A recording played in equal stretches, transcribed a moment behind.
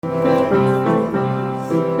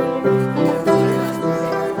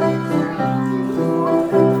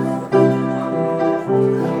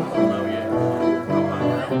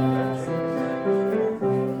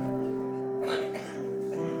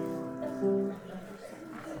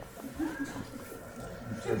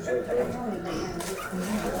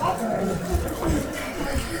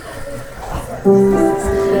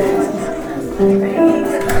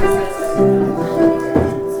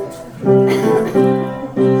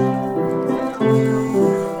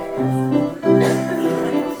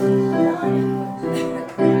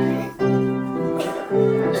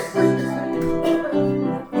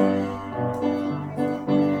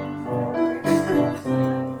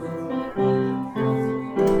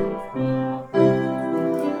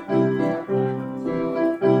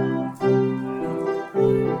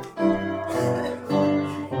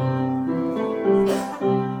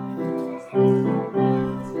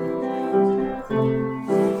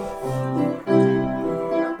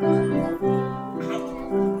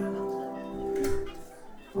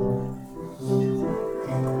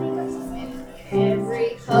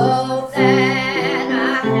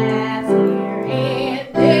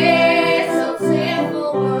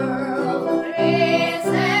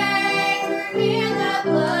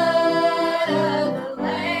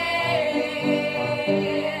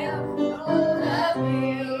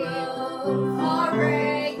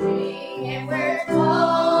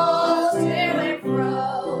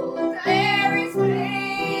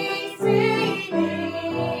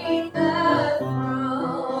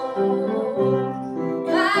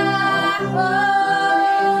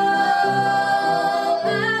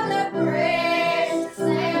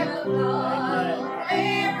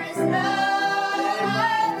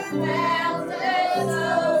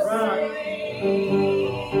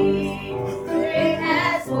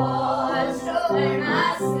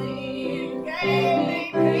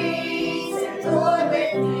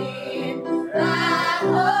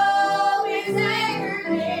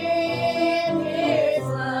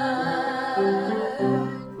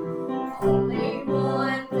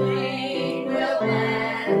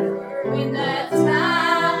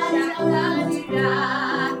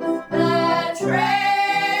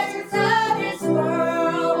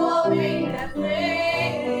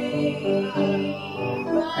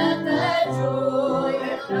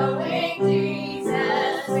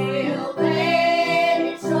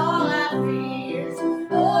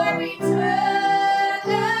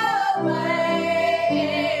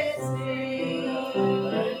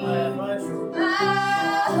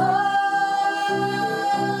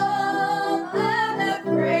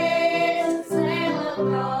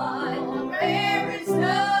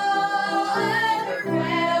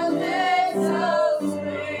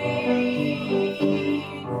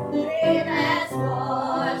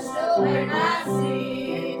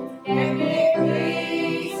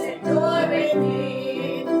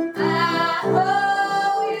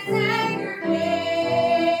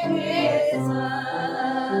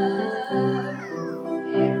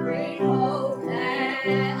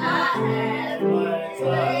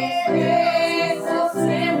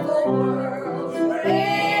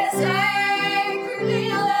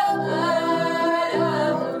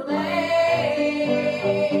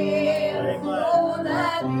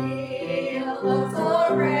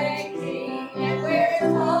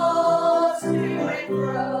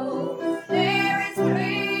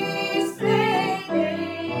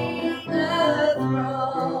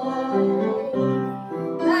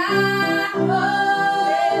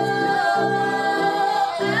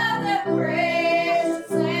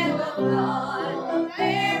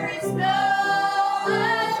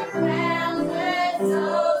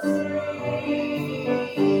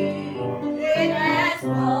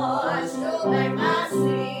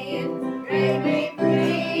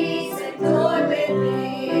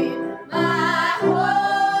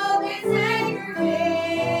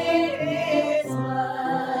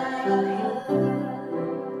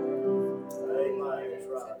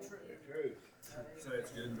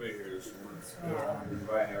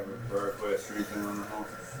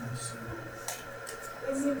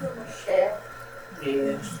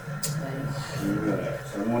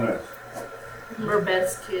We're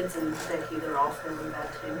Beth's kids and Becky, they're all feeling bad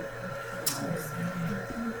too.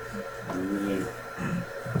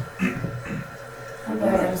 I'm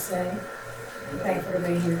glad I'm safe. Thankful to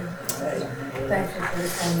be here. Thankful for the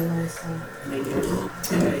family last night.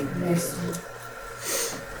 Missed you.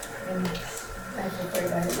 And thankful for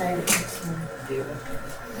everybody that made it this morning.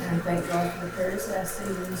 And I thank God for the prayers that I see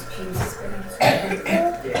in these pews experience,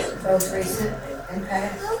 both recent and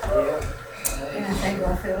past. And I thank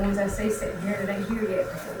God for the ones I see sitting here that ain't here yet,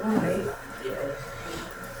 but they want to be.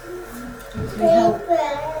 Gives me hope.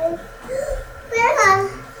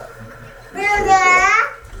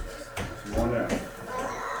 One out.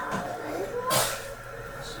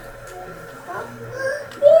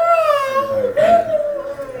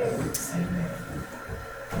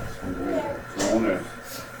 Someone else.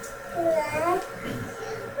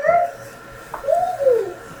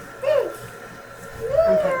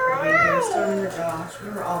 I'm thankful to be here. Starting with Josh. We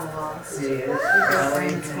were all lost. Yes. We've got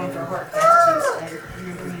friends going for Heart Cath Tuesday. And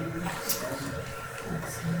you're doing it.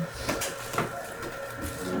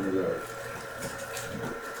 Someone there.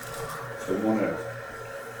 Someone else.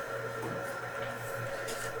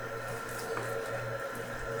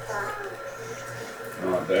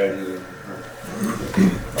 Daddy.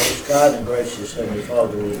 Most God and gracious Heavenly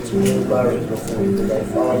Father, we continue to rise before you today,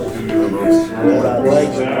 Father. Lord, I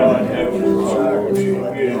thank you, God, for the desire that you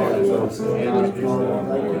let me have.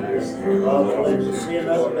 God, for letting us see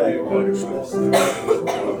another day, Lord, this morning. I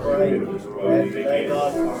pray that today,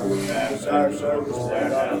 God, desire service,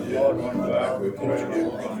 Lord, God, we put you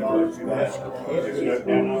on, Father, we ask you to help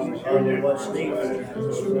me, God, what's needed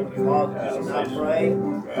this morning, Father. And I pray,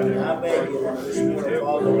 and I beg you that this morning,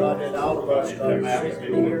 Father, God, that all of us, God,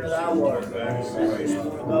 sitting here at our word, that this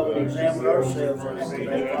morning, God, would examine ourselves and that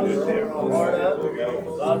today, Father, open our heart up,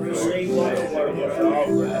 God, receive what the word is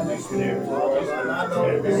offering this morning, Father, God, I know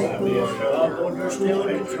today, God, Lord, you're still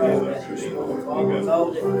in control of this morning, Father, know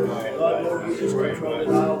that, God, Lord, you just control it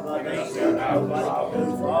all, God, there ain't nothing nobody can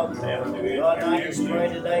do, Father, God, I just pray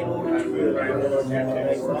today, Lord, that you will, Lord,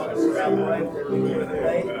 today, Father, I pray for people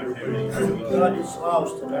today, God, it's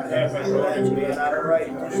lost today, and I pray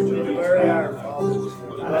that this will be the very hour, Father.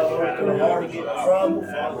 God, Lord, to the heart to get in trouble,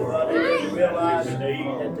 Father, God, that they realize that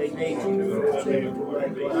they need you before it's ever too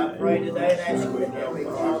late. God, I pray today and ask you to help me,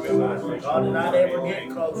 Father. God, that I never get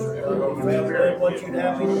closer, God, Lord, fail doing what you'd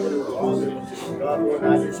have me to do, Father. God, Lord, I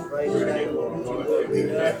just pray today, Lord, that you will be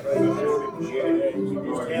done. Pray, Lord, that you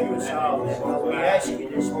just help us all. And God, we ask you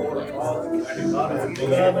this morning, Father. God, if you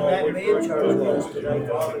come and that be in church with us today,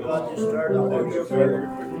 Father, God, just stir the heart of your people.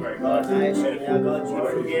 God, I ask you now, God, you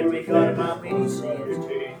forgive me, God, of my many sins,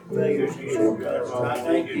 failures, and shortcomings. I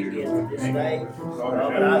thank you again for this day. God,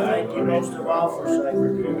 but I thank you most of all for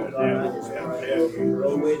saving me. God, I just pray, go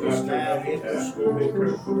with us now, help us, Lord.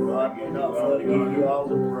 God, we're not going to give you all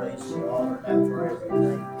the praise and honor and that for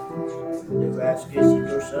everything. We do ask this in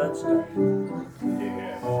your Son's name.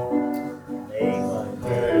 Amen.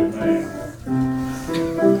 Amen.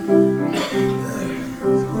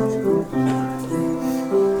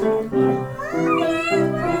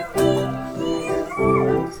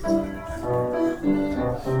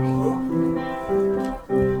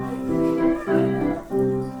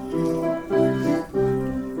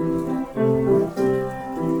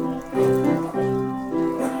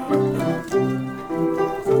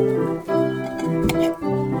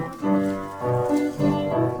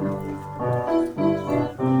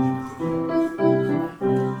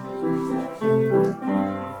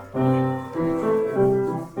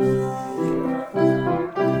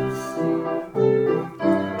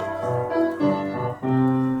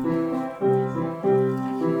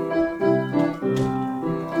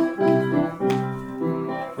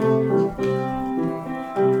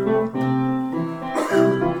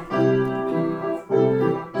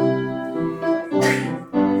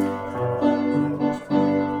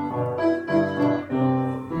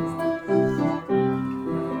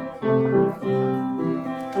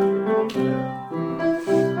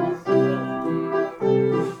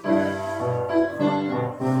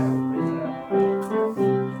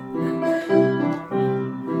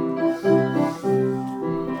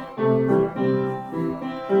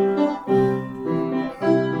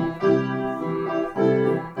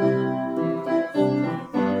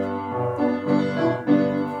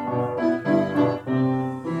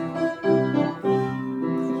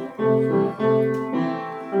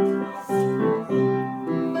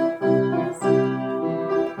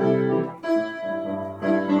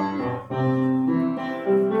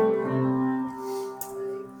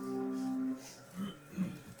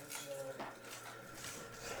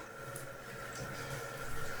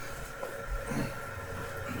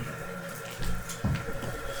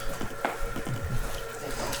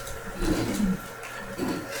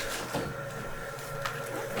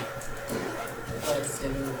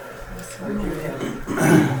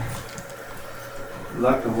 I'd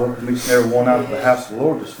like to welcome each and every one out to the house of the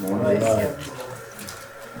Lord this morning.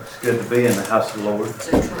 It's good to be in the house of the Lord.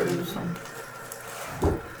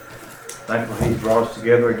 Thankful He's brought us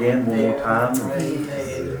together again one more time,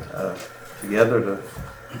 together to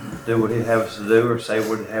do what He'd have us to do or say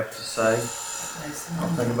what He'd have to say. I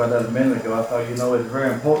was thinking about that a minute ago. I thought, it's very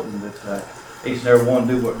important that each and every one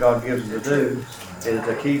do what God gives them to do, is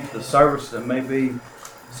to keep the service that may be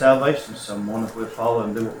salvation to someone if we follow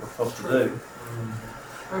and do what we're supposed to do.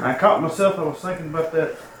 I caught myself, I was thinking about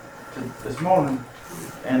that this morning,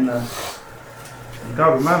 and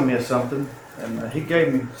God reminded me of something. and he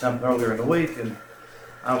gave me something earlier in the week, and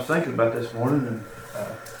I was thinking about this morning, and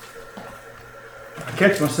I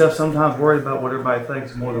catch myself sometimes worried about what everybody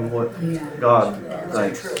thinks more than what Yeah. God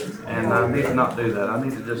thinks, and I need to not do that. I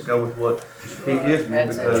need to just go with what He gives me,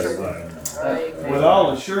 because with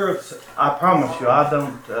all assurance, I promise you, I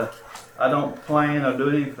don't plan or do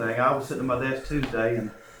anything. I was sitting at my desk Tuesday,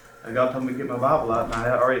 and God told me to get my Bible out, and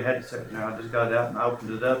I already had it sitting there. I just got it out and I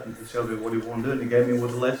opened it up, and He showed me what He wanted to do, and He gave me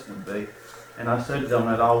what the lesson would be. And I studied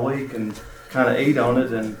on it all week and kind of ate on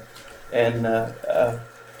it, and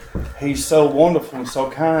He's so wonderful and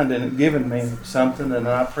so kind and giving me something, and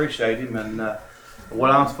I appreciate Him, and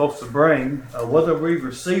what I'm supposed to bring, whether we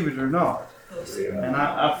receive it or not. And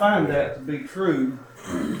I find that to be true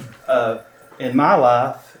in my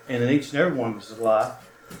life and in each and every one of us' life.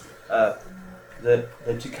 That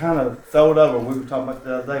you kind of throw it over. We were talking about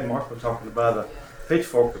the other day, Mark was talking about a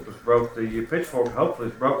pitchfork that was broke. The pitchfork hopefully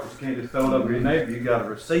is broke, but you can't just throw it over your neighbor. You got to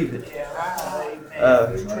receive it.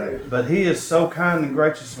 But He is so kind and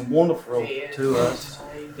gracious and wonderful to us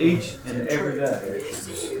each and every day.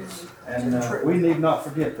 And we need not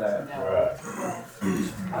forget that.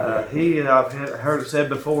 I've heard it said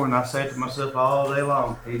before, and I say it to myself all day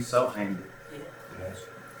long, He's so handy.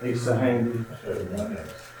 He's so handy.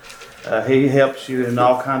 He helps you in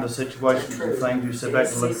all kinds of situations and things. You sit back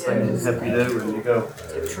and look at things and help you do, and you go,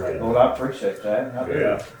 Lord, I appreciate that. I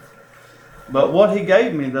do. But what He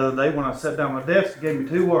gave me the other day when I sat down at my desk, He gave me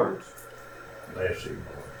 2 words.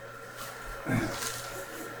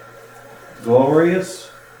 Glorious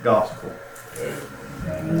gospel.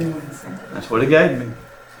 That's what He gave me.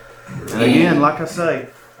 And again, like I say,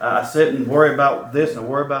 I sit and worry about this and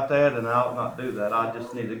worry about that, and I ought not do that. I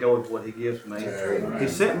just need to go with what He gives me. He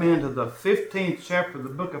sent me into the 15th chapter of the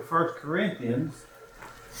book of 1 Corinthians,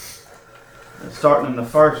 starting in the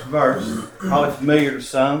first verse. Probably familiar to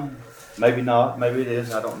some, maybe not, maybe it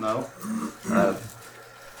is, I don't know.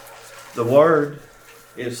 The Word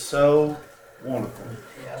is so wonderful. And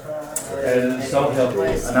it is so helpful.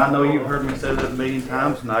 And I know you've heard me say that a million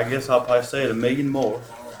times, and I guess I'll probably say it a million more.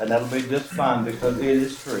 And that'll be just fine, because it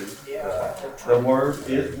is true. The Word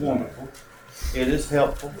is wonderful. It is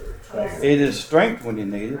helpful. It is strength when you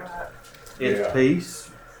need it. It's peace.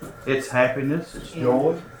 It's happiness. It's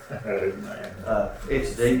joy.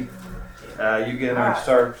 It's deep. You get in there and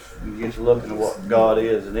search, and you get to looking at what God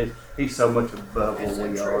is, and He's so much above what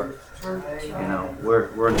we are. You know,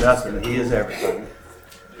 we're nothing, and He is everything.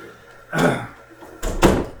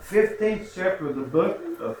 15th chapter of the book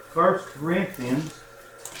of 1 Corinthians.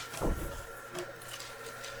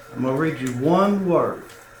 I'm going to read you one word.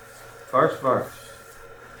 First verse.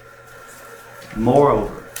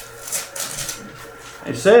 Moreover.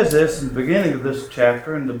 It says this in the beginning of this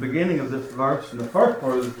chapter, in the beginning of this verse, in the first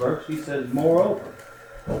part of this verse, He says, moreover.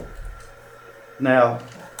 Now,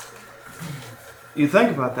 you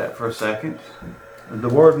think about that for a second. The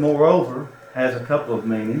word moreover has a couple of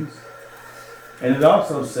meanings. And it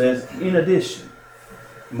also says in addition.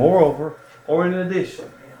 Moreover, or in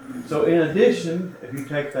addition. So in addition, if you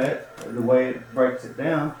take that, the way it breaks it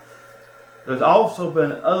down, there's also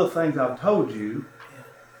been other things I've told you,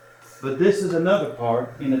 but this is another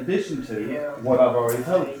part in addition to what I've already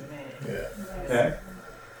told you. Okay?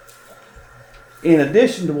 In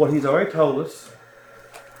addition to what He's already told us,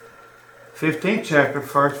 15th chapter,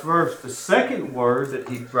 first verse, the second word that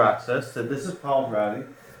He writes us, that this is Paul's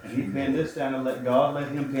writing, and he penned this down and let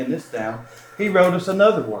him pen this down. He wrote us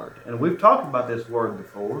another word. And we've talked about this word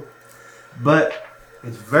before. But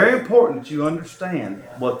it's very important that you understand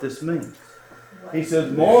what this means. He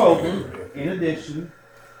says, moreover, in addition,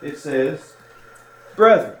 it says,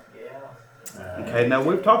 brethren. Okay, now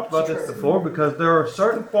we've talked about this before, because there are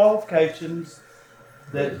certain qualifications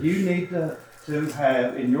that you need to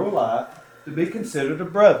have in your life to be considered a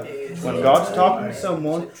brother. When God's talking to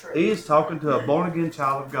someone, He is talking to a born-again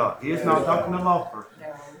child of God. He is not talking to a lost person.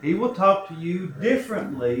 He will talk to you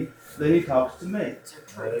differently than He talks to me.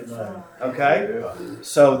 Okay?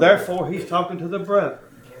 So therefore, He's talking to the brethren.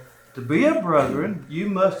 To be a brethren, you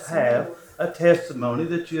must have a testimony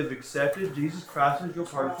that you have accepted Jesus Christ as your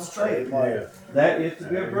personal Savior. That is to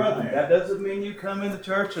be a brother. That doesn't mean you come into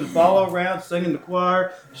church and follow around, sing in the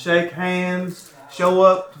choir, shake hands, show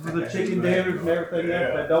up for the chicken dinners and everything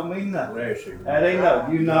else. That don't mean nothing. That ain't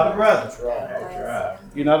nothing. You're not a brother. That's right.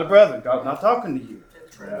 You're not a brother. God's not talking to you.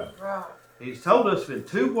 He's told us in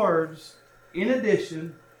 2 words, in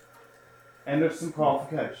addition, and there's some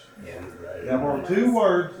qualifications. Now we're 2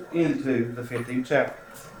 words into the 15th chapter.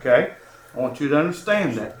 Okay? I want you to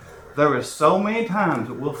understand that. There is so many times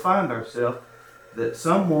that we'll find ourselves that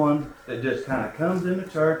someone that just kind of comes into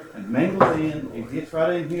church and mingles in and gets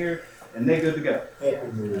right in here and they're good to go. Help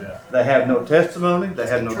him with it. They have no testimony, they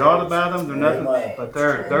have no doubt about them, they're nothing, but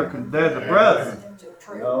they're the brothers.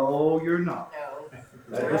 No, you're not.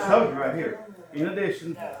 This tells you right here. In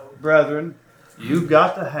addition, brethren, you've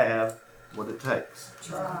got to have what it takes.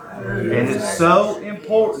 And it's so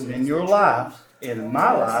important in your life, in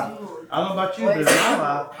my life. I don't know about you, but in my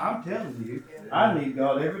life, I'm telling you, I need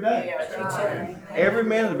God every day. Every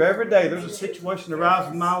minute of every day, there's a situation that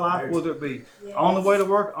arises in my life, whether it be on the way to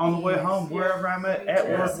work, on the way home, wherever I'm at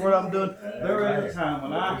work, what I'm doing. There is a time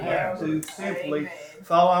when I have to simply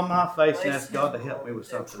fall on my face and ask God to help me with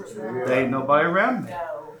something. There ain't nobody around me.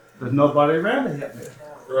 There's nobody around to help me.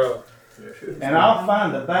 And I'll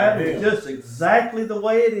find the battle just exactly the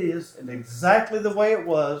way it is and exactly the way it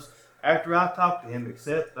was after I talked to him,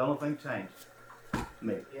 except the only thing changed.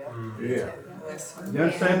 Me. Yeah. You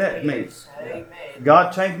understand that? Me.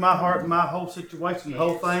 God changed my heart, my whole situation, the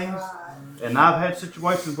whole things. And I've had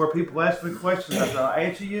situations where people ask me questions. I say, I'll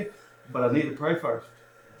answer you, but I need to pray first.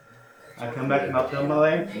 I come back and I'll tell them my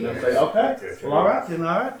answer. And they'll say, okay, well, all right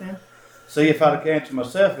then. See, if I'd have answered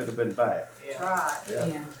myself, it would have been bad.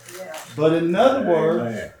 Yeah. But in other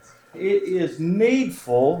words, it is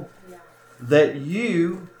needful that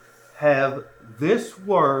you have this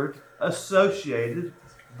word associated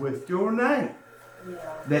with your name.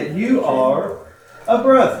 That you are a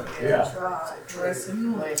brother.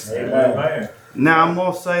 Amen. Now I'm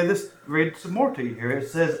going to say this, read some more to you here. It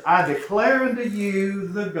says, I declare unto you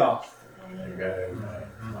the gospel.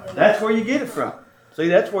 That's where you get it from. See,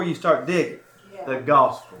 that's where you start digging. The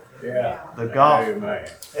gospel. Yeah. The gospel. Help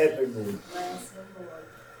him with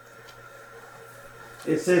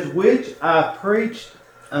it. It says, which I preached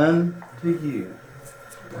unto you.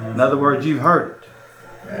 In other words, you've heard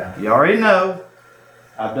it. You already know.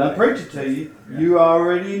 I've done preaching to you. You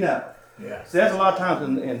already know. See, that's a lot of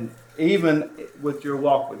times, and even with your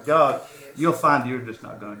walk with God, you'll find you're just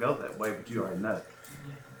not going to go that way, but you already know.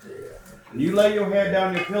 When you lay your head down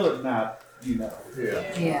on your pillow at night, you know.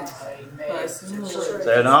 Yeah.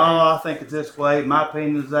 Saying, oh, I think it's this way, my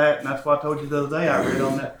opinion is that, and that's what I told you the other day. I read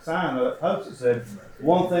on that sign or that post that said,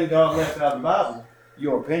 one thing God left out of the Bible,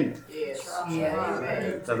 your opinion.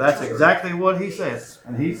 Yeah. So that's exactly what he says.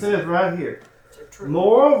 And he says right here,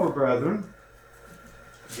 moreover, brethren,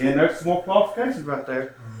 again, there's some more qualifications right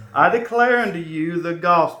there. I declare unto you the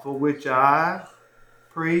gospel which I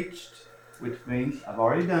preached, which means I've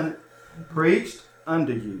already done it, preached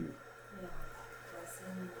unto you.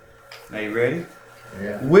 Now you ready?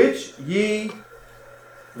 Which ye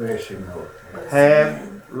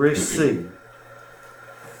have received.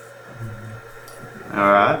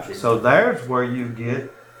 Alright, so there's where you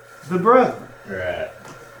get the brethren.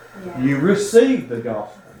 You received the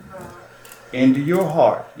gospel into your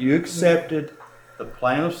heart. You accepted the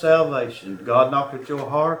plan of salvation. God knocked at your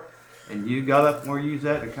heart and you got up where you was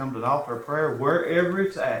at and come to the altar of prayer, wherever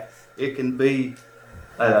it's at. It can be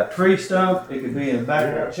at a tree stump, it could be in the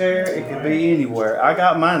back of a chair, it could be anywhere. I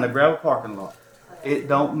got mine in the gravel parking lot. It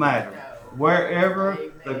don't matter. Wherever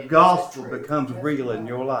the gospel becomes real in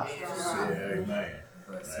your life.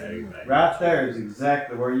 Right there is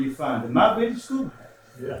exactly where you find it. It might be the schoolhouse.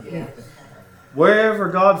 Wherever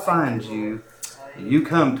God finds you, you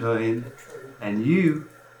come to him and you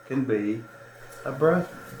can be a brother.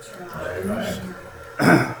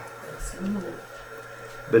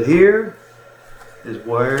 But here is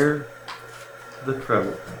where the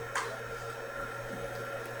trouble comes.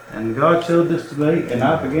 And God showed this to me, and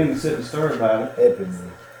I began to sit and stir about it. Help him with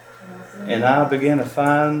it. And I began to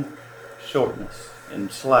find shortness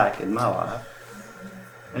and slack in my life.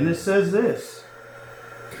 And it says this.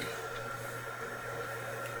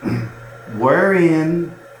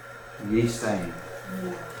 Wherein ye stand.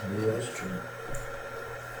 That's true.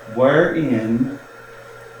 Wherein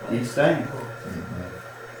ye stand.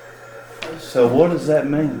 So what does that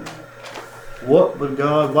mean? What would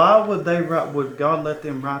God, why would God let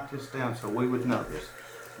them write this down so we would know this?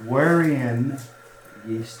 Wherein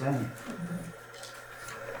ye stand.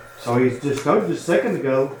 So he just told you just a second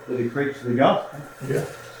ago that he preached the gospel.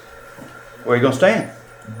 Where are you going to stand?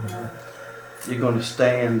 You're going to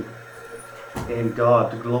stand in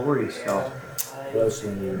God, the glorious gospel.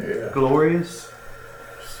 Glorious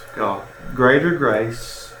God. Greater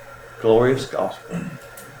grace, glorious gospel.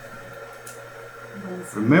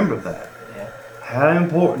 Remember that. How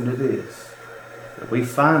important it is that we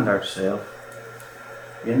find ourselves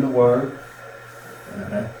in the Word.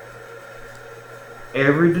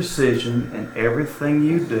 Every decision and everything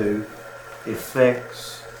you do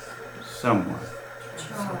affects someone.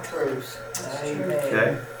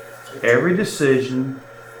 Okay? Every decision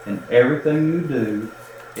and everything you do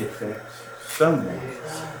affects stumble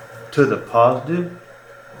to the positive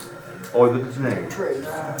or the negative. Truth.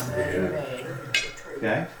 Yeah. Amen.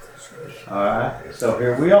 Okay? Alright, so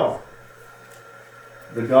here we are.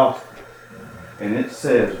 The gospel. And it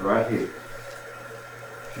says right here,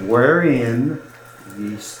 wherein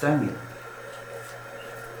ye stand.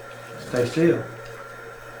 Stay still.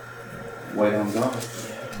 Wait on God.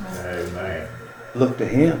 Amen. Look to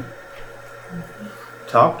Him.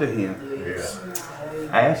 Talk to Him. Yeah.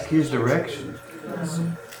 Ask His direction.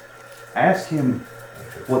 Ask Him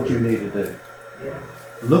what you need to do.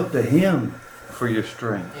 Look to Him for your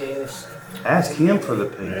strength. Yes. Ask Him for the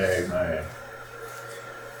peace. Amen.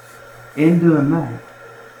 In doing that,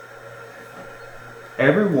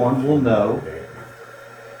 everyone will know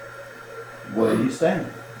where you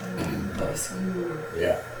stand.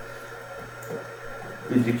 Yeah.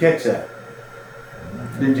 Did you catch that?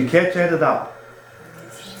 Did you catch that at all?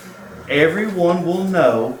 Everyone will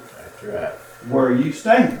know That's right. where you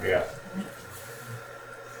stand. Yeah.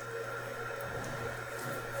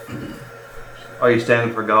 Are you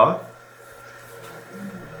standing for God?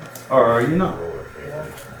 Or are you not? Lord, yeah.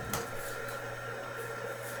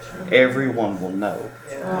 Everyone will know.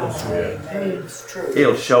 Yeah. Amen. It's true.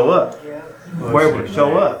 It'll show up. Yeah. Where will it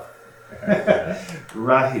show up?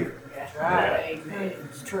 Right here. That's right. Amen.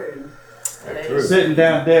 It's true. That's true. Sitting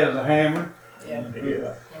down dead as a hammer. Yeah.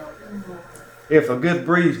 Yeah. If a good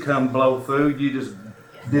breeze come blow through, you just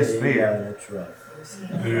disappear. That's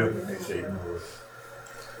right. Yeah. They say more.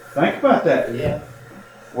 Think about that. Yeah.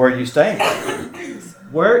 Where you stand.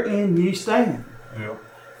 Wherein ye stand. Yeah.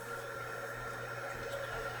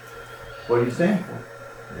 What do you stand for?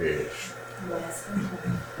 Yes.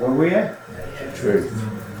 Where we at? That's the truth.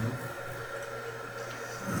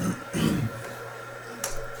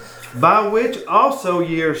 By which also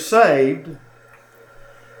ye are saved,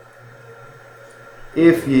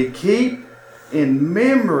 if ye keep in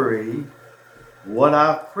memory what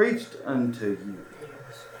I preached unto you.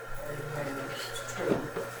 Amen. It's true.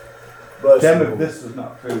 Bless Tell me you. if this is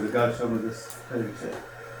not true, that God showed me this too. He said,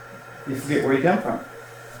 you forget where you come from.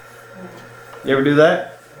 You ever do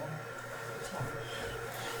that?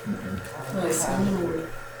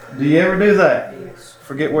 Do you ever do that?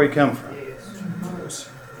 Forget where you come from. Yes.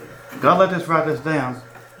 God let us write this down.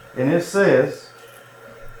 And it says,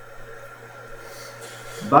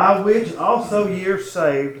 by which also ye are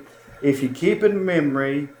saved, if ye keep in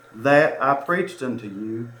memory that I preached unto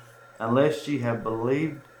you, unless ye have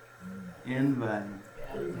believed in vain.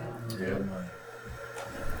 Yeah.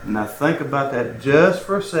 Now think about that just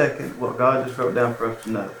for a second, what God just wrote down for us to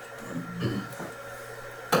know.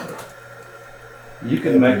 You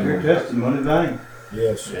can make your testimony vain.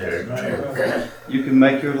 Yes. Amen. You can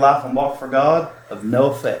make your life and walk for God of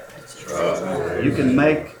no effect. Right. You can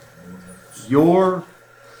make your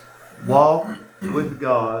walk with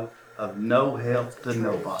God of no help to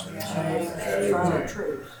nobody. Amen.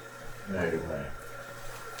 Truth. Amen.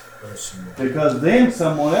 Bless you. Because then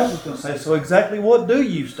someone else is going to say, so exactly what do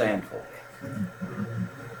you stand for?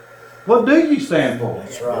 What do you stand for?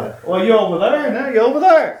 That's right. Well, you're over there and now you're over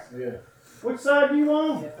there. Yeah. Which side do you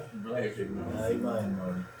on? Bless him. Amen,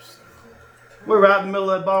 Marty. We're right in the middle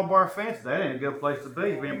of that barbed wire fence. That ain't a good place to be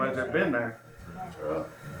if anybody's ever been there. That's right.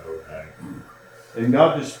 Okay. And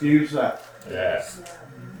God just spews that. Yeah.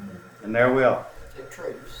 And there we are. The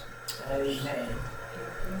truth. Amen.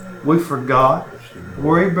 We forgot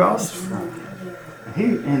where He brought us from. And He,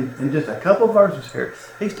 in just a couple of verses here,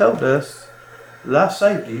 He's told us that I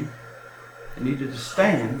saved you, and you just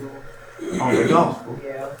stand on the gospel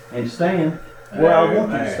Yeah. and stand where I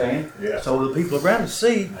want you to Amen. stand, Yeah. so the people around us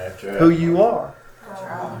see That's right. who you are. That's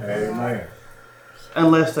right. Amen.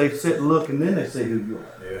 Unless they sit and look, and then they see who you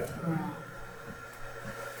are, Yeah.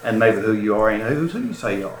 and maybe who you are ain't who you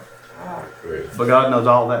say you are. Truth. But God knows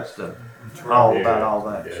all that stuff, all Yeah. about all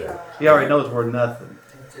that. Yeah. He already knows we're nothing,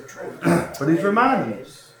 It's the truth. but He's reminding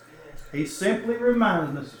us. He's simply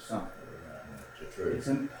reminding us of something. That's the truth. It's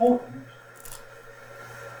important.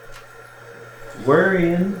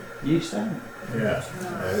 Wherein ye stand. Yeah.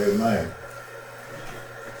 Amen.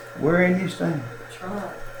 Wherein ye stand. That's right.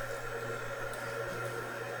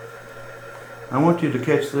 I want you to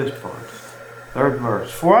catch this part. Third verse.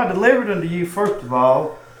 For I delivered unto you first of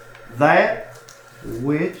all that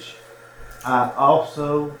which I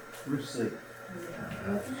also received.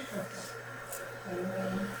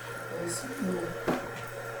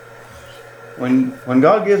 When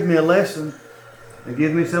God gives me a lesson and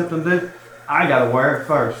gives me something to do, I gotta wear it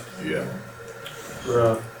first. Yeah.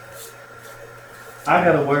 I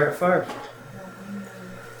gotta wear it first.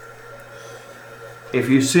 If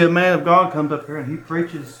you see a man of God comes up here and he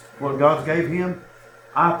preaches what God gave him,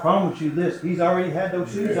 I promise you this, he's already had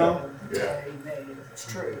those shoes on. Yeah. Amen.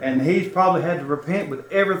 It's true. And he's probably had to repent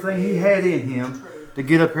with everything he had in him to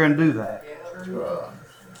get up here and do that. Yeah, True.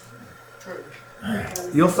 true.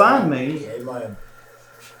 You'll find me Amen.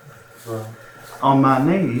 on my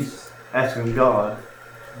knees asking God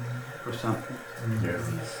for something. Yeah.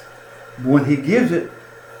 When he gives it,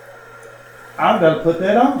 I've got to put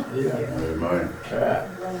that on. Amen. Yeah.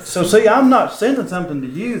 So see, I'm not sending something to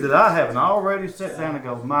you that I haven't already sat down and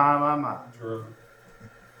go, my.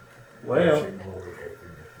 Well,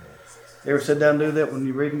 you ever sit down and do that when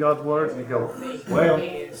you're reading God's word and you go, well,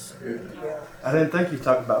 Yes. I didn't think you were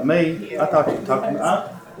talking about me. I thought you were talking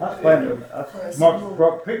about, I was planning to Mark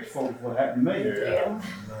brought a picture for what happened to me. Yeah.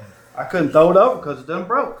 I couldn't throw it over because it done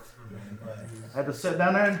broke. I had to sit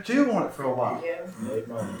down there and chew on it for a while. Yeah.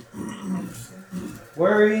 Amen.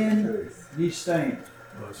 Wherein ye stand?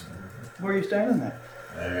 Where are you standing at?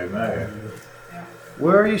 Amen.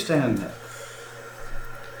 Where are you standing at?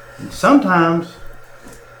 And sometimes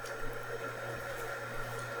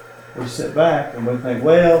we sit back and we think,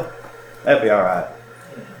 well, that'd be all right.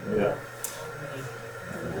 Yeah.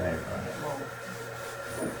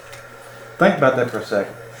 Think about that for a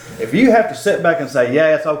second. If you have to sit back and say,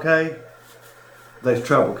 yeah, it's okay, there's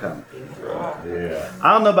trouble coming. Yeah.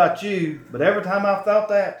 I don't know about you, but every time I've thought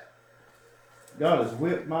that, God has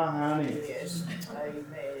whipped my hind end. Yes. Amen.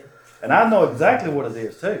 And I know exactly what it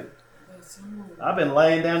is too. I've been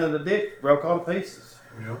laying down in the ditch, broke all to pieces.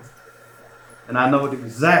 And I know it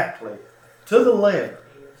exactly, to the letter,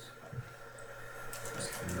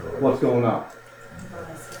 what's going on.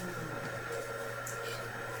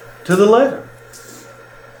 To the letter.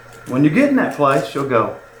 When you get in that place, you'll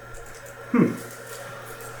go,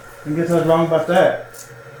 I guess I was wrong about that.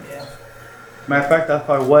 Yeah. Matter of fact, I was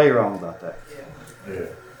probably way wrong about that. Yeah. Yeah.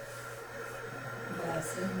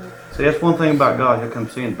 See, that's one thing about God. He'll come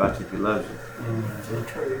seeing about you if he loves you. The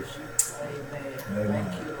truth. Amen.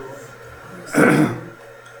 Thank you, Lord.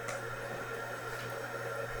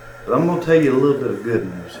 But I'm going to tell you a little bit of good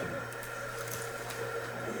news here.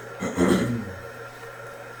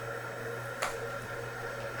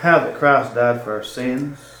 How that Christ died for our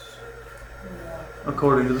sins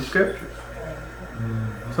according to the scriptures.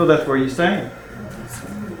 So that's where you stand.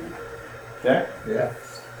 Okay? Yeah.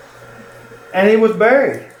 And he was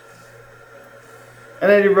buried. And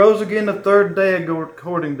then he rose again the third day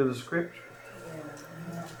according to the scripture.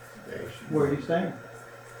 Where you stand.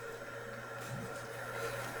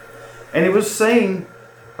 And he was seen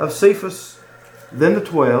of Cephas, then the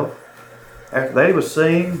 12. After that he was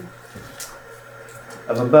seen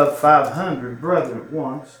of above 500 brethren at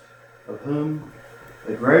once, of whom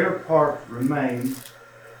the greater part remain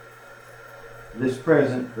this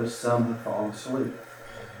present, but some have fallen asleep.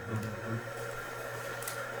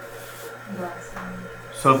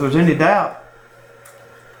 So if there's any doubt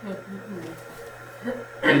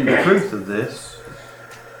in the truth of this,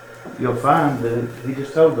 you'll find that he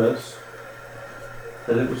just told us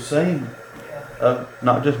that it was seen of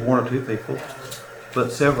not just one or two people,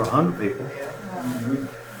 but several hundred people.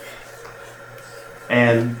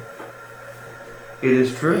 And it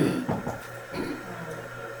is true.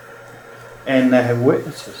 And they have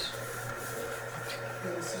witnesses.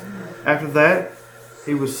 After that,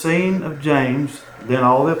 he was seen of James, then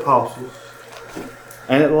all the apostles.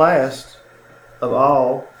 And at last, of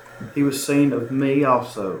all, he was seen of me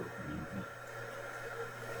also.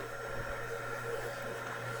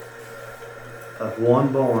 Of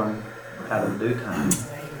one born out of due time. Amen.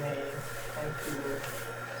 Thank you,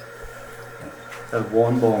 Lord. Of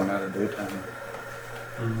one born out of due time.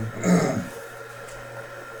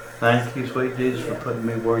 Thank you, sweet Jesus, for putting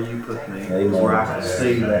me where you put me, where I can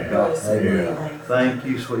see that God. Yeah. Thank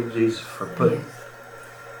you, sweet Jesus, for putting.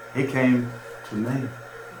 He came to me.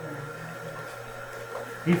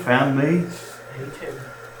 He found me. Me too.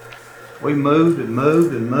 We moved and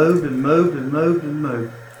moved and moved and moved and moved and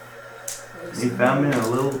moved. He found me in a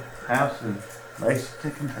little house in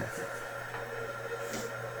Lexington, Kentucky.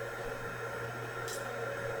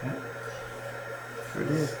 Yeah. Sure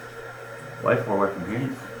did. Way far away from here.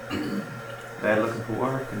 Dad looking for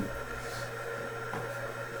work, and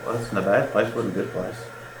well, it's not a bad place, it wasn't a good place.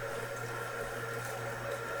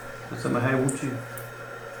 So somebody, hey, won't you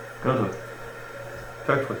go to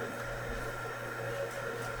church with me?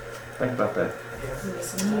 Think about that.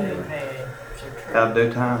 Amen. So true. Out of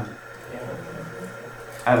due time. Yeah.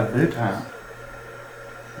 Out of due time.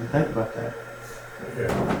 And think about that.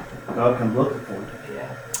 Yeah. God comes looking for you.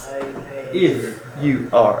 Yeah. Amen. If you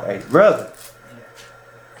are a brother,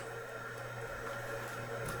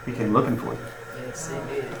 He came looking for you Yes, he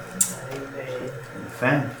did. Amen. and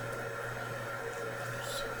found you.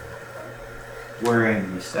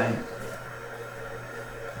 wherein you stand.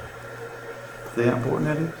 See how important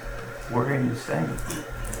that is? Wherein you stand.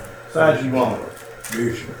 Side you want.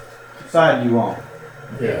 Usually. Side you want.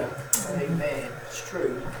 Yeah. Amen. It's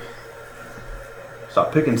true.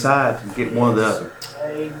 Stop picking sides and get one or the other.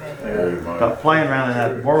 Amen. Amen. Stop playing around in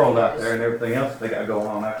that world out there and everything else they got going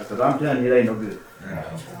on after. Because I'm telling you, it ain't no good.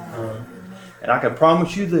 And I can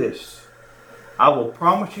promise you this. I will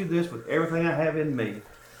promise you this with everything I have in me.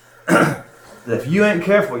 That if you ain't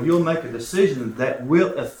careful, you'll make a decision that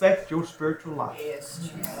will affect your spiritual life.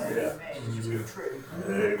 Yes. Amen. It's true.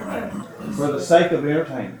 Amen. For the sake of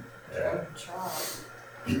entertainment. Yeah. That's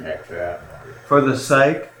right. That's right. For the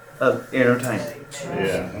sake of entertainment.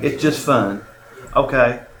 Yeah. It's just fun.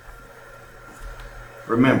 Okay.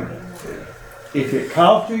 Remember, if it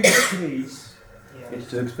costs you your peace,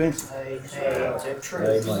 it's too expensive. Amen. It's the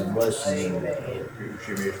truth. Amen. Blessings. Amen.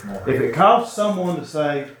 She missed more. If it costs someone to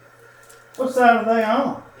say, what side are they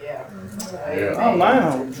on? Yeah. Yeah. Oh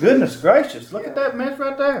man, goodness gracious, look at that mess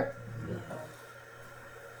right there.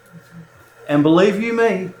 And believe you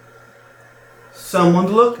me,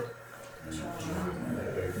 someone's looking.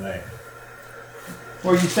 Amen.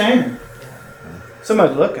 Where are you standing?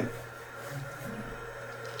 Somebody's looking.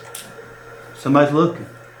 Somebody's looking.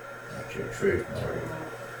 That's the truth, Marty.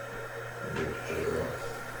 It is true.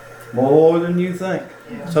 More than you think.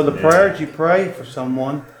 Yeah. So the prayers you pray for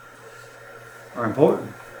someone are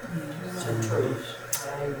important. It's the truth.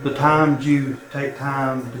 The times you take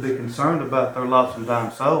time to be concerned about their lost and dying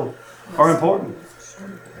soul are important. Yes,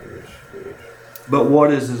 yes. But what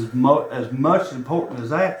is as much important as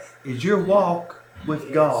that is your walk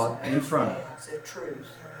with God in front of you. It's the truth.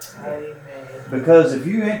 Amen. Because if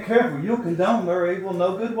you ain't careful, you'll condone their evil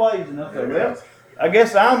no good ways. And they'll say, well, I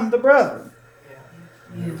guess I'm the brethren.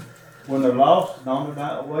 Yeah. When they're lost and on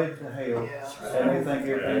their way to hell, Yeah. and they think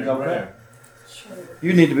everything's okay. Sure.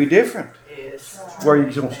 You need to be different. Yes. Where are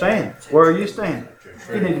you going to stand? Where are you standing?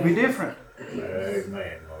 You need to be different. Amen,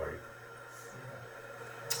 Marty.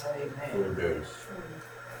 Amen. We'll do.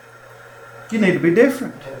 You need to be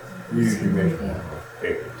different. Usually miss one.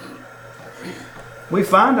 Pick it. We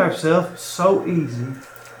find ourselves so easy,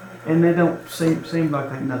 and they don't seem like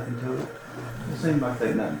there's nothing to it. It seems like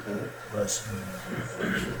there's nothing to it. Blessings.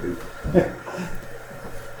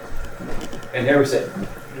 And there we sit.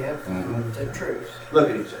 Yep. It's the truth. Look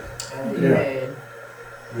at each other. Amen.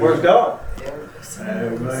 Where's God? Yep.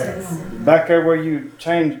 Amen. Back there where you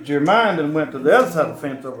changed your mind and went to the other side of the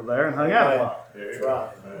fence over there and hung out a while. That's right.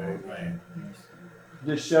 Amen.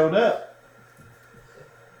 Just showed up.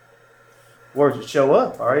 Where's it show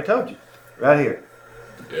up? I already told you. Right here.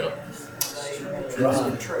 Yeah. Amen. It's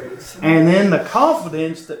the truth. And then the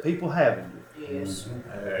confidence that people have in you. Yes.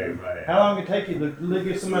 Amen. How long did it take you to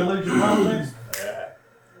get somebody to lose your confidence? Yeah.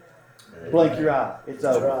 Blink your eye. It's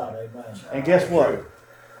That's over. right. Amen. And guess what?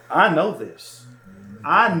 I know this.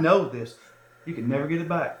 I know this. You can never get it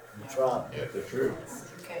back. That's right. That's the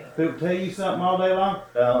truth. Okay. People tell you something all day long.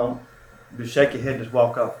 Just shake your head and just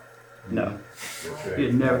walk off. No. That's right.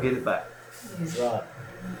 You'll never get it back. That's right.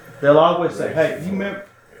 They'll always say, hey, you remember?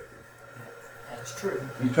 That's true.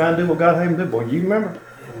 You trying to do what God had him do, boy. You remember?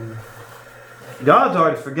 God's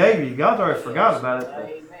already forgave you. God's already forgot about it. But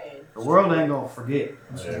Amen. the world ain't going to forget.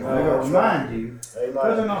 They're going to remind you because they're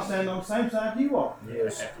Amen. not standing on the same side you are.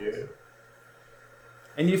 Yes. Yeah.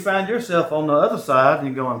 And you find yourself on the other side and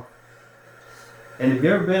you're going, and have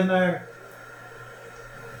you ever been there?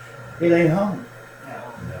 It ain't home.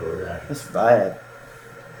 No, right. It's bad.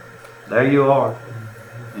 There you are.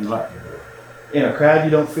 And like, in a crowd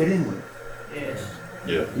you don't fit in with. Yes.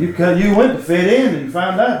 Yeah. You went to fit in and you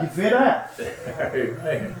found out you fit out.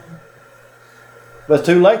 Amen. But it's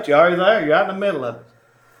too late. You're already there. You're out in the middle of it.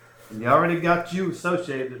 And you already got you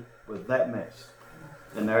associated with that mess.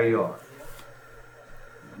 And there you are.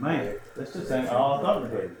 Man, this just ain't all I thought it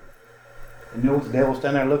would be. And you know what? The devil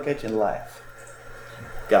stand there and look at you and laugh.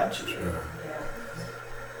 Got you.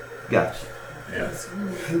 Got you. Yeah.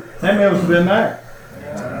 How many of us have been there?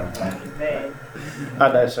 Amen.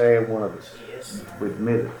 I'd dare say every one of us. Yes. We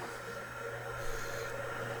admit it.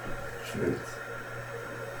 Truth.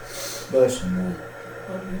 Blessings.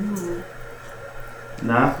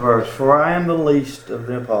 Ninth verse. For I am the least of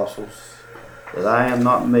the apostles, that I am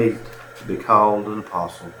not meet to be called an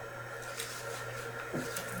apostle.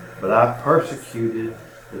 But I persecuted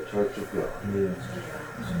the church of God.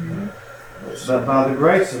 But by the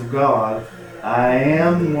grace of God, I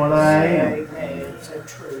am what I am. Amen. It's the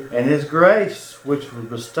truth. And his grace, which was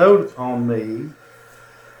bestowed upon me,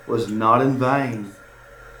 was not in vain.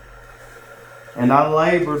 And I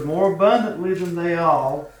labored more abundantly than they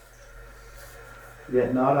all,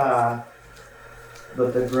 yet not I,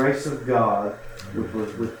 but the grace of God which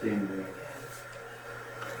was within me.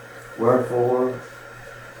 Wherefore,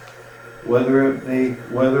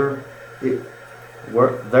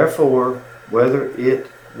 therefore, whether it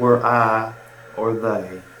were I or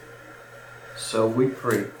they, so we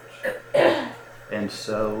preach, and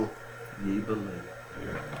so ye believe.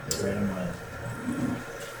 Amen.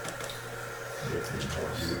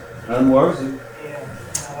 Unworthy, Yeah.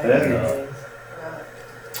 Yeah.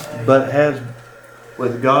 but has,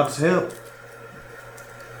 with God's help,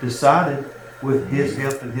 decided, with His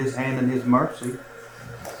help and His hand and His mercy,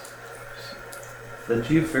 that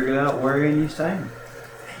you figured out wherein you stand.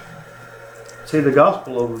 See, the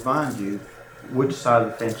gospel will remind you which side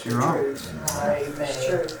of the fence you're on.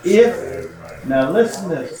 Amen. If, now listen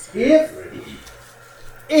to this, if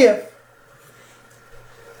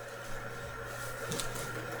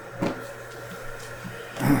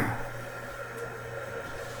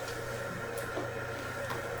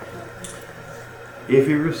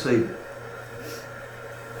you receive it.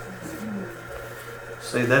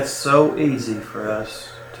 See, that's so easy for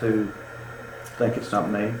us to think it's not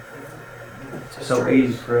me. It's so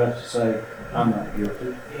easy for us to say, I'm not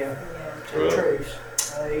guilty. Yeah. The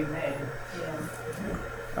truth. Amen.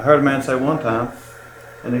 I heard a man say one time,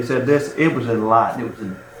 and he said this, it was in light, it'd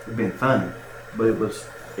been funny, but it was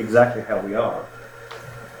exactly how we are.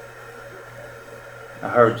 I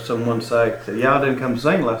heard someone say, y'all didn't come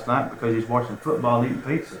sing last night because you was watching football and eating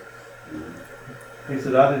pizza. He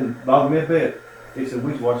said, I didn't bother me a bit. He said,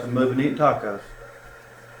 we was watching a movie and eating tacos.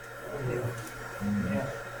 Yeah.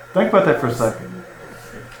 Think about that for a second.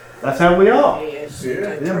 That's how we are. Yes. Yeah.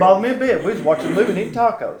 It didn't bother me a bit. We was watching a movie and eating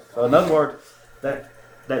tacos. So in other words, that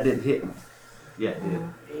didn't hit me. Yeah, it did.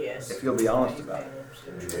 Yes. If you'll be honest about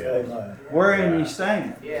it. Amen. Wherein you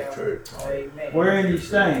stand. Yeah. True. Amen. Wherein you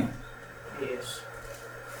stand. Yes.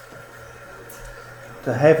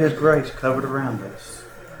 To have His grace covered around us.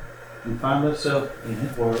 And find ourselves in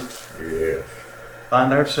His Word. Yes.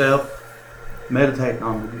 Find ourselves meditating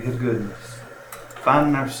on His goodness.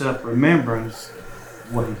 Finding ourselves remembering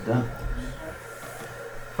what He's done.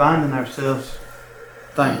 Finding ourselves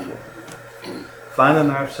thankful. Finding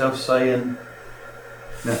ourselves saying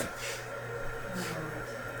no.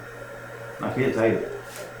 My kids hate it.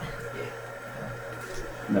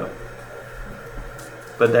 No.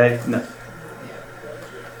 But Dad, no.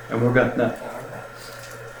 And we're going, no.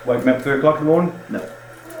 Wake me up at 3 o'clock in the morning? No.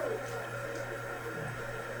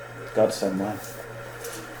 God's the same way.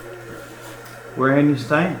 Wherein you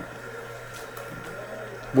stand.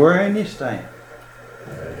 Wherein you stand.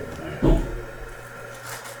 Amen.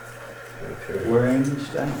 Wherein you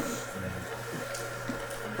stand.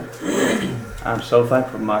 I'm so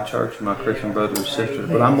thankful for my church and my Christian brothers and sisters,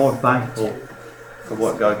 but I'm more thankful for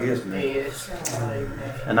what God gives me. Yes. Amen.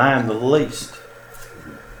 And I am the least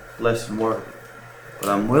less than worthy. But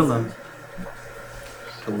I'm willing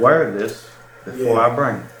to wear this before I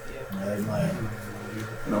bring it. Amen.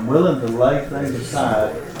 And I'm willing to lay things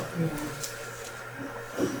aside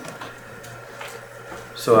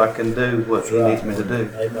so I can do what He needs me to do.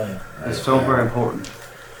 Amen. It's so very important.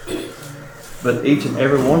 But each and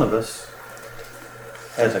every one of us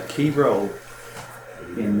has a key role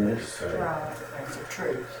in this. That's the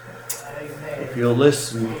truth. Amen. If you'll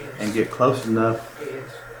listen and get close enough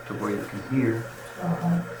Yes. to where you can hear.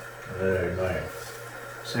 Amen.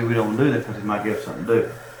 See, we don't do that because He might give us something to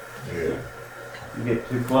do. Yeah. You get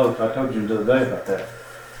too close. I told you the other day about that.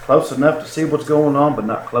 Close enough to see what's going on, but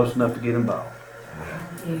not close enough to get involved.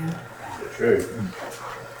 Yeah. The truth.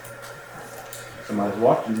 Somebody's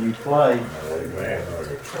watching you play. Amen.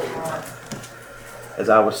 As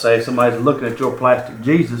I would say, somebody's looking at your plastic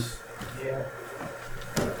Jesus. Yeah.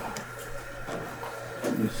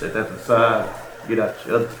 You set that aside. Get out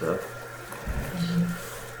your other stuff.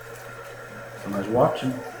 Somebody's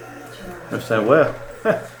watching. They're saying, well,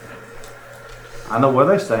 I know where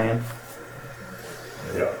they stand.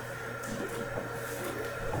 Yeah.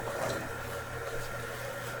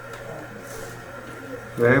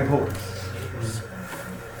 Very important.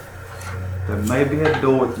 There may be a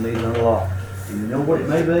door that needs unlocked. And you know what it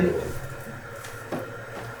may be?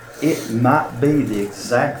 It might be the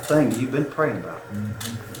exact thing you've been praying about.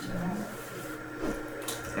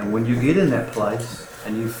 And when you get in that place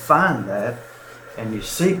and you find that and you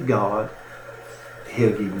seek God, He'll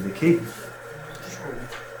give you the key.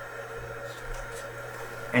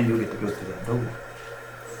 And you'll get to go through that door.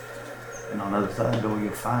 And on the other side of the door,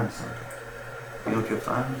 you'll find something. You know what you'll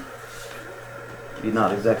find? You're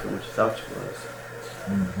not exactly what you thought you was.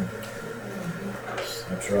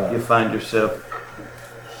 That's right. You'll find yourself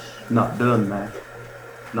not doing that,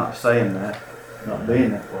 not saying that, not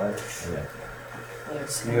being that way. Yeah.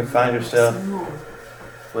 Bless You'll find yourself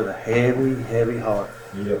with a heavy, heavy heart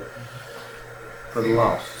Yep. for the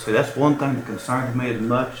lost. See, that's one thing that concerns me as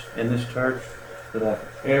much in this church that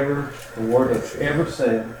the word I've ever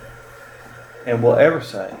said and will ever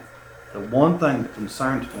say. The one thing that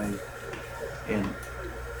concerns me in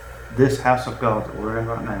this house of God that we're in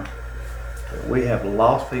right now, that we have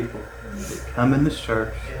lost people that come in this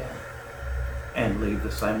church and leave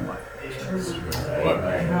the same way.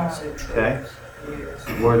 Amen. So true. Okay? Yes.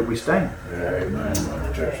 Where do we stand? Amen.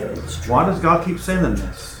 Why does God keep sending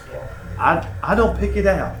this? I don't pick it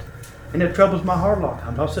out. And it troubles my heart a lot of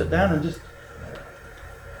times. I'll sit down and just,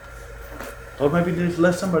 or maybe just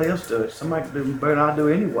let somebody else do it. Somebody can do it better than I do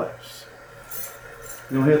anyways.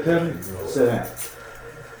 You know what he'll tell me? Sit down.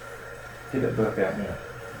 Get that book out. Yeah.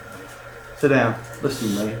 Sit down.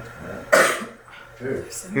 Listen to me. True.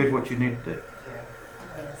 Here's what you need to do.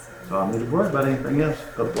 So I don't need to worry about anything else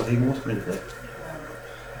but what he wants me to do.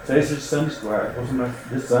 So this is Sunday school. Right?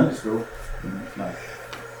 This is Sunday school. No.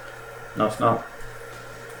 No, it's not.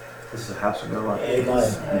 This is a house of God.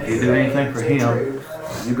 Amen. If you do anything for him,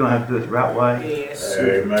 you're going to have to do it the right way. Yes.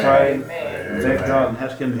 Amen. Pray, Amen. beg God and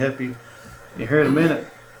ask him to help you. You hear in a minute,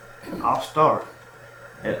 I'll start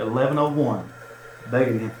at 11:01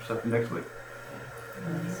 begging him for something next week.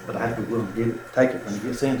 But I have to be willing to take it when he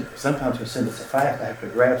gets in. Sometimes he'll send it so fast I have to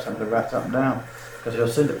grab something to write something down. Because he'll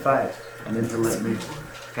send it fast and then he'll let me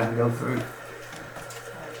kind of go through.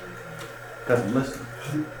 Because I'm listening.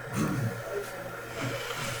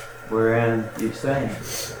 Wherein you stand?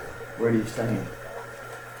 Where do you stand?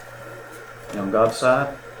 You on God's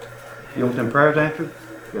side? You want them prayers answered?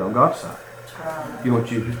 You're on God's side. You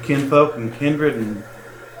want your kinfolk and kindred and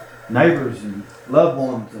neighbors and loved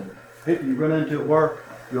ones and people you run into at work,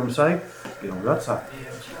 you want them saved? Get on God's side.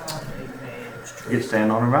 Amen. You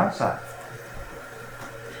stand on the right side.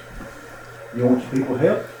 You want your people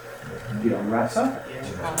help? Get on the right side.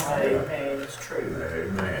 Amen. It's true.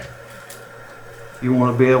 Amen. You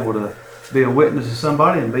want to be able to be a witness to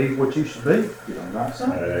somebody and be what you should be? Get on the right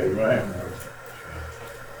side. Amen.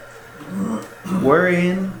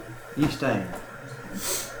 Wherein ye stand.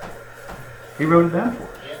 He wrote it down for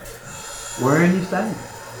us. Wherein ye stand.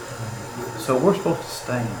 So we're supposed to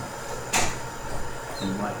stand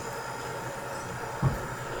and wait.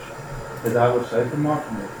 As I would say for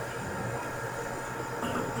marching orders.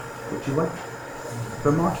 What you wait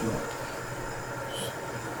for marching orders.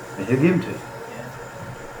 And he'll give them to you.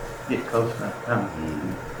 Get close enough. Come on.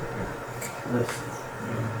 Listen.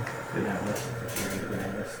 Go down, listen. Go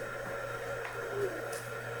down, listen.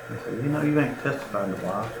 He said, you know, you ain't testified in a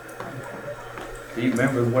while. Do you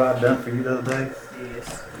remember what I done for you the other day?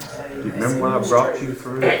 Yes. Do you remember what I brought you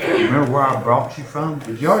through? Do you remember where I brought you from?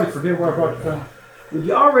 Did you already forget where I brought you from? Did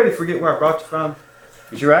you already forget where I brought you from?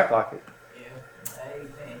 Because you act like it. Yeah.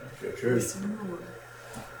 Amen. The truth.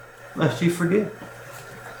 Lest you forget.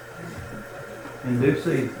 In due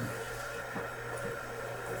season.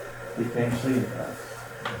 You can't see it.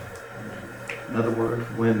 In other words,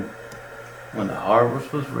 when the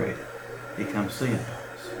harvest was ready, he comes seeing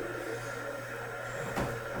us.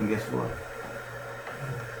 And guess what?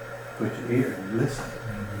 Put your ear and listen.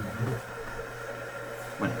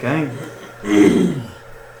 When it came,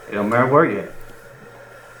 it don't matter where you're at.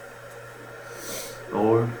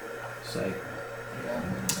 Lord, save me.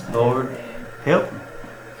 Lord, help me.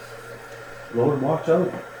 Lord, watch over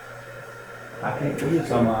me. I can't do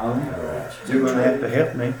this on my own. You're going to have to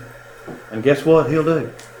help me. And guess what he'll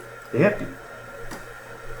do? He'll help you.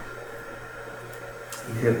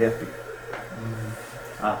 He'll help you.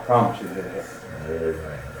 I promise you he'll help you.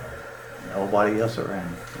 Amen. Nobody else around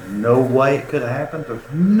you. No way it could have happened.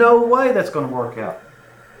 There's no way that's going to work out.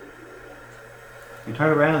 You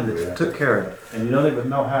turn around and it took care of it. And you don't even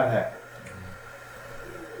know how it happened.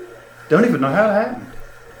 Don't even know how it happened.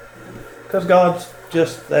 Because God's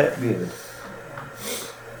just that good.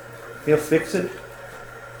 He'll fix it.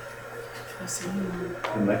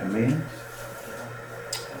 He'll make amends.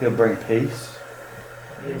 He'll bring peace.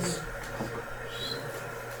 Yes.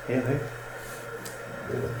 He'll help.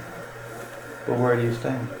 But where do you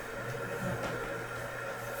stand?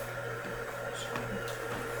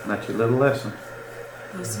 That's your little lesson.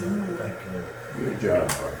 Thank you. Good job,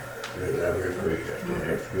 Marty. Good, I really appreciate it.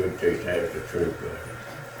 That's good teaching, that's the truth.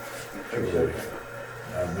 Really,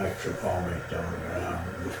 I make some comments on it around,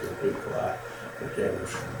 just to be quiet, but that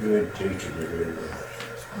was good teaching, it really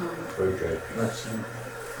was. Appreciate it. Lesson.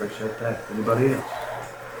 Appreciate that. Anybody else?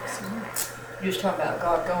 You just talk about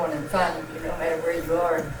God going and finding you no matter where you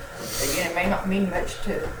are. And again, it may not mean much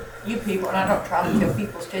to you people, and I don't try to tell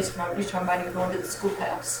people's testimony. I'm just talking about you going to the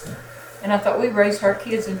schoolhouse. And I thought we raised our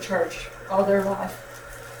kids in church all their life.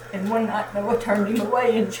 And one night Noah turned him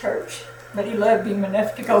away in church, but he loved him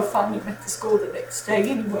enough to go find him at the school the next day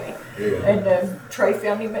anyway. Yeah. And Trey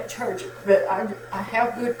found him at church. But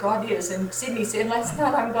how good God is. And Sydney said last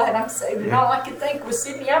night, I'm glad I'm saved. And all I could think was,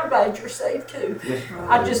 Sydney, I'm glad you're saved too.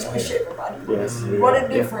 I just wish everybody was. What a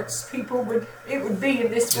difference it would be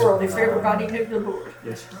in this world if everybody knew the Lord.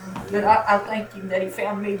 Yes. But I thank him that he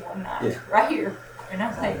found me one night, right here. And I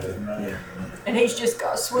thank him. Amen. And he's just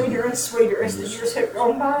got sweeter and sweeter as the years have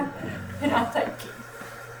gone by. And I thank him.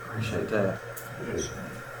 Appreciate that.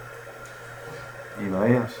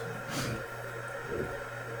 Anybody else?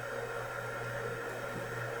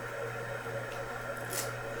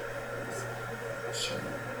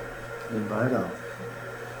 Anybody else?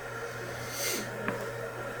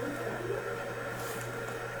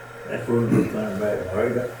 That's what we think about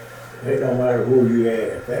it. It don't matter who you at,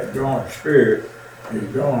 if that drawing spirit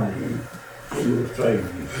is drawing you, he will save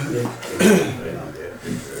you.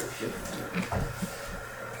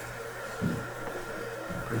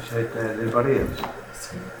 Appreciate that. Anybody else?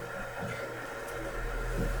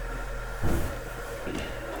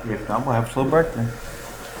 If not, we'll have a slow break then.